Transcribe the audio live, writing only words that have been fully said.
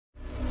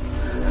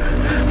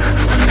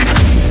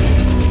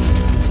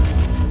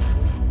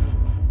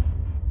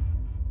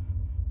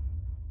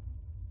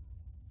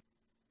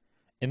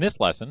In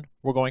this lesson,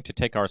 we're going to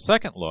take our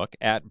second look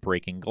at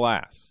breaking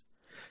glass.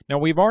 Now,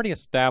 we've already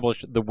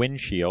established the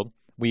windshield.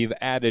 We've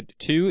added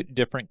two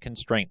different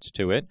constraints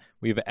to it.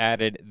 We've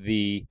added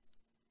the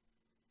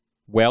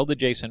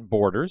weld-adjacent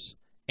borders,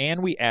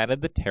 and we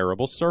added the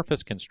tearable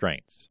surface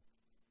constraints.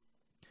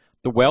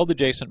 The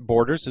weld-adjacent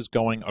borders is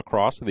going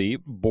across the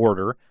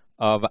border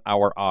of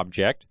our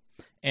object,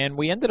 and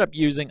we ended up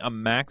using a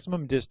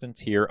maximum distance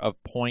here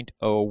of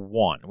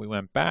 0.01. We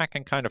went back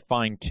and kind of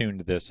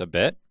fine-tuned this a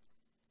bit.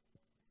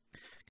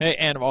 Okay,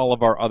 and all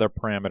of our other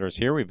parameters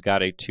here, we've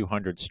got a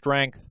 200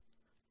 strength,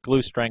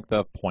 glue strength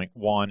of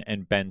 0.1,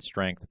 and bend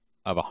strength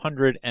of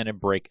 100, and a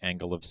break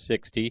angle of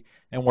 60,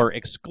 and we're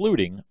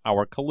excluding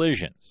our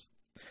collisions.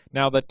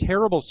 Now, the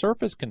tearable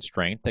surface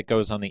constraint that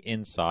goes on the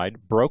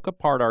inside broke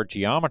apart our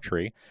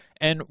geometry,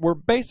 and we're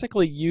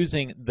basically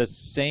using the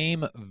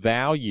same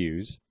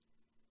values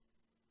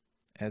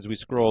as we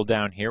scroll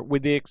down here,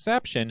 with the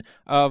exception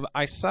of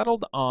I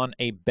settled on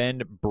a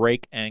bend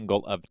break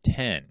angle of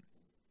 10.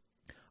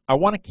 I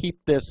want to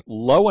keep this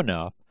low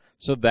enough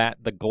so that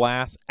the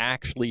glass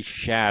actually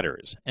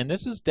shatters. And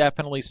this is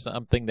definitely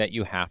something that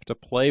you have to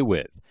play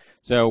with.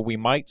 So we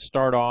might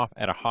start off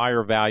at a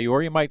higher value,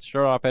 or you might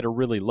start off at a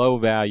really low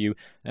value,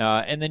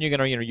 and then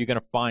you're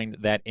gonna find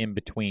that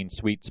in-between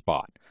sweet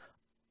spot.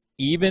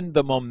 Even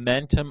the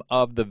momentum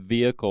of the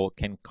vehicle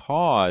can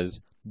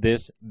cause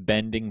this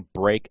bending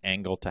break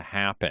angle to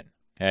happen.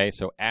 Okay,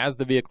 so as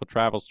the vehicle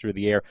travels through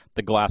the air,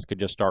 the glass could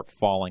just start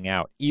falling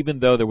out, even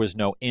though there was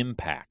no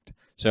impact.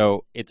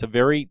 So it's a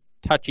very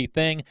touchy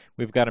thing.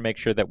 We've got to make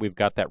sure that we've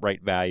got that right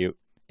value.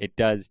 It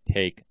does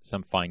take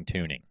some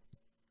fine-tuning.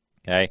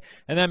 Okay,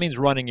 and that means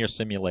running your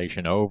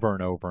simulation over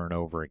and over and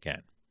over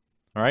again.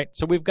 All right,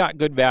 so we've got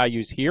good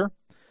values here.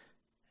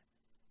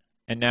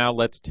 And now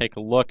let's take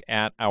a look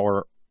at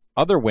our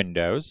other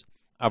windows.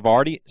 I've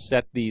already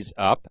set these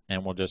up,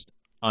 and we'll just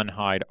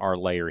unhide our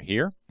layer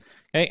here.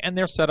 Okay, and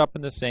they're set up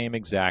in the same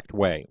exact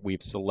way.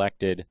 We've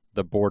selected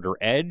the border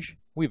edge,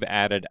 we've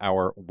added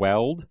our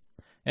weld,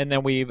 and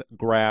then we've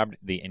grabbed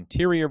the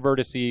interior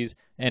vertices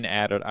and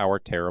added our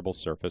tearable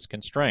surface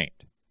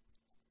constraint.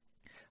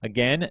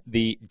 Again,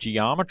 the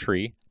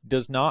geometry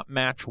does not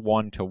match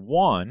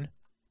one-to-one,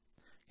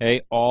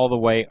 okay, all the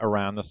way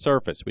around the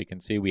surface. We can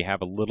see we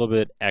have a little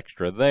bit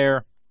extra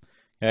there,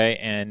 okay,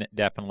 and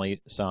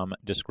definitely some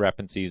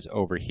discrepancies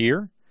over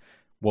here.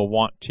 We'll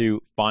want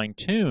to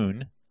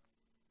fine-tune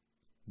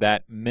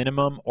that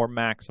minimum or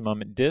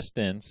maximum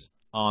distance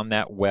on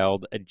that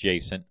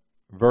weld-adjacent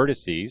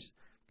vertices,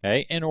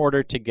 okay, in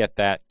order to get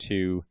that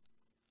to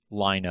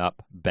line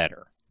up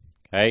better.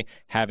 Okay,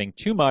 having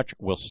too much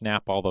will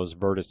snap all those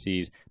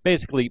vertices,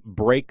 basically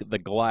break the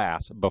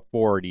glass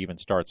before it even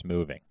starts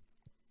moving.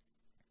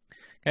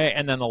 Okay,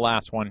 and then the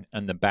last one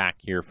in the back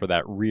here for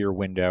that rear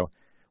window.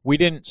 We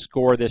didn't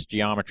score this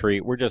geometry,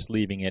 we're just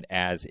leaving it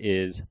as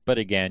is, but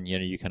again,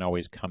 you can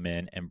always come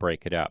in and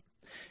break it up.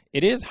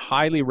 It is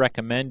highly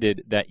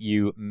recommended that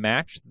you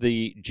match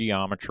the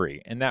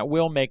geometry, and that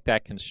will make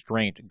that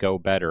constraint go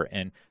better.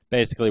 And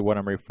basically what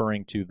I'm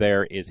referring to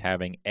there is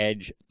having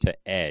edge to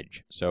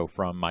edge. So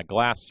from my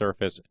glass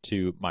surface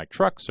to my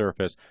truck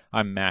surface,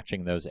 I'm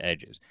matching those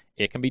edges.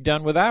 It can be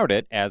done without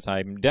it, as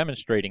I'm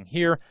demonstrating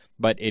here,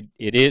 but it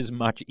is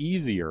much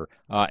easier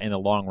in the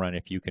long run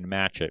if you can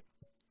match it.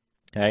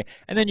 Okay,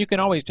 and then you can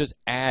always just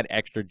add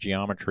extra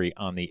geometry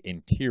on the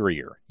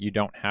interior. You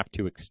don't have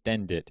to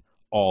extend it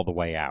all the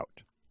way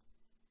out.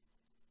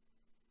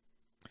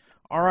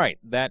 All right,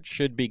 that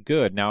should be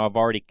good. Now I've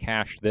already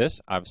cached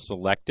this. I've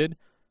selected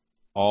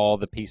all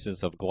the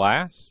pieces of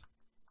glass,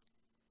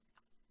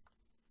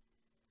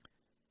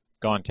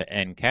 gone to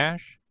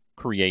nCache,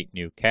 create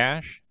new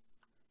cache,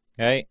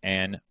 okay,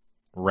 and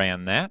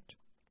ran that.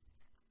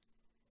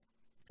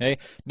 Okay,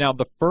 now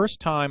the first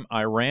time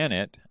I ran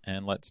it,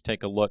 and let's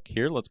take a look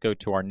here, let's go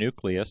to our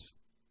nucleus.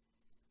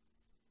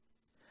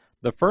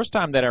 The first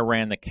time that I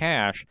ran the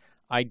cache,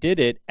 I did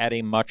it at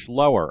a much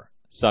lower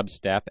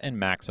substep and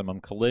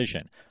maximum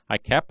collision. I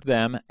kept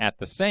them at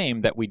the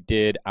same that we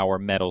did our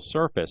metal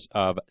surface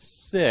of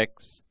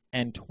 6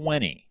 and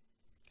 20.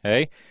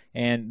 Okay,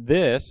 and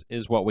this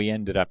is what we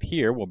ended up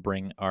here. We'll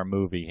bring our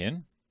movie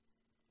in.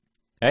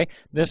 Okay,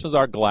 this is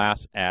our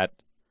glass at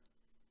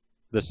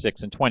the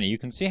 6 and 20. You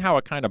can see how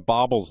it kind of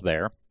bobbles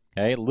there.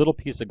 Okay, a little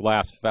piece of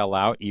glass fell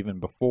out even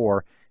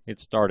before it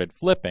started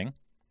flipping.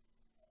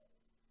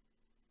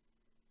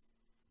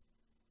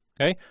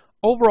 Okay,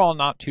 overall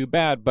not too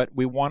bad, but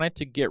we wanted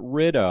to get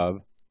rid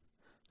of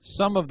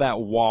some of that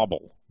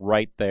wobble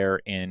right there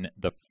in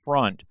the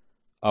front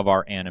of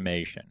our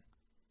animation.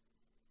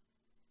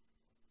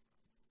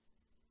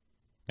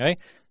 Okay,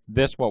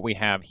 this what we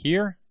have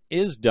here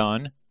is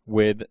done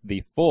with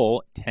the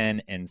full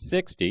 10 and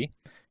 60.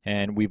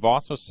 And we've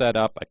also set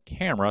up a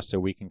camera so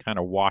we can kind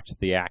of watch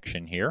the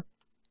action here.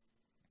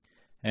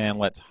 And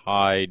let's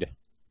hide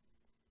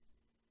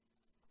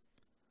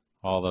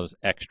all those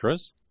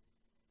extras.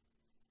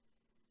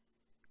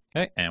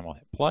 Okay, and we'll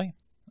hit play.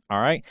 All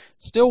right,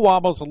 still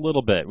wobbles a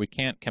little bit. We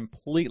can't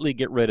completely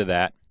get rid of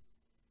that.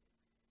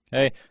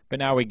 Okay, but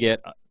now we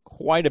get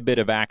quite a bit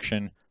of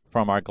action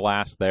from our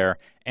glass there,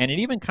 and it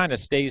even kind of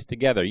stays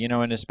together, you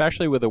know, and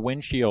especially with a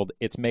windshield,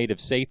 it's made of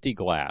safety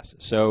glass.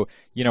 So,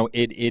 you know,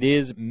 it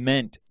is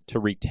meant to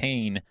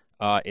retain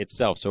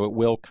itself, so it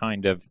will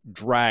kind of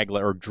drag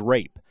or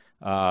drape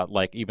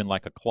like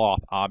a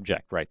cloth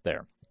object right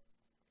there.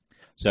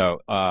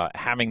 So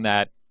having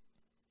that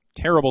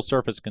terrible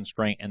surface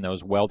constraint and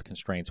those weld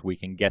constraints, we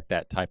can get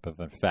that type of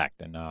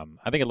effect, and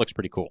I think it looks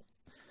pretty cool.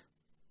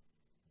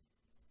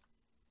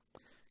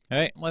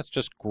 Okay, let's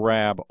just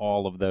grab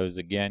all of those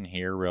again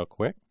here real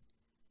quick.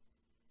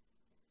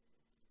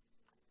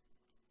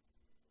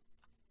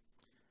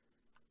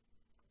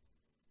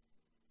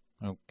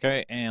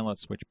 Okay, and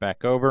let's switch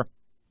back over.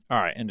 All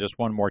right, and just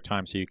one more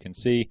time so you can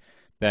see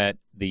that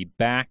the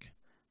back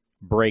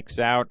breaks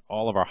out.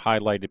 All of our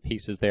highlighted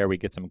pieces there, we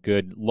get some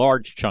good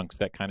large chunks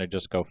that kind of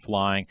just go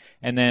flying.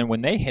 And then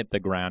when they hit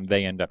the ground,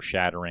 they end up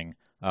shattering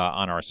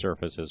on our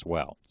surface as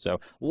well. So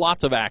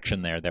lots of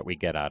action there that we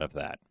get out of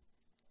that.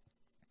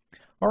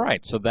 All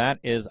right, so that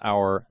is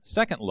our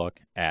second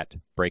look at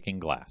breaking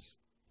glass.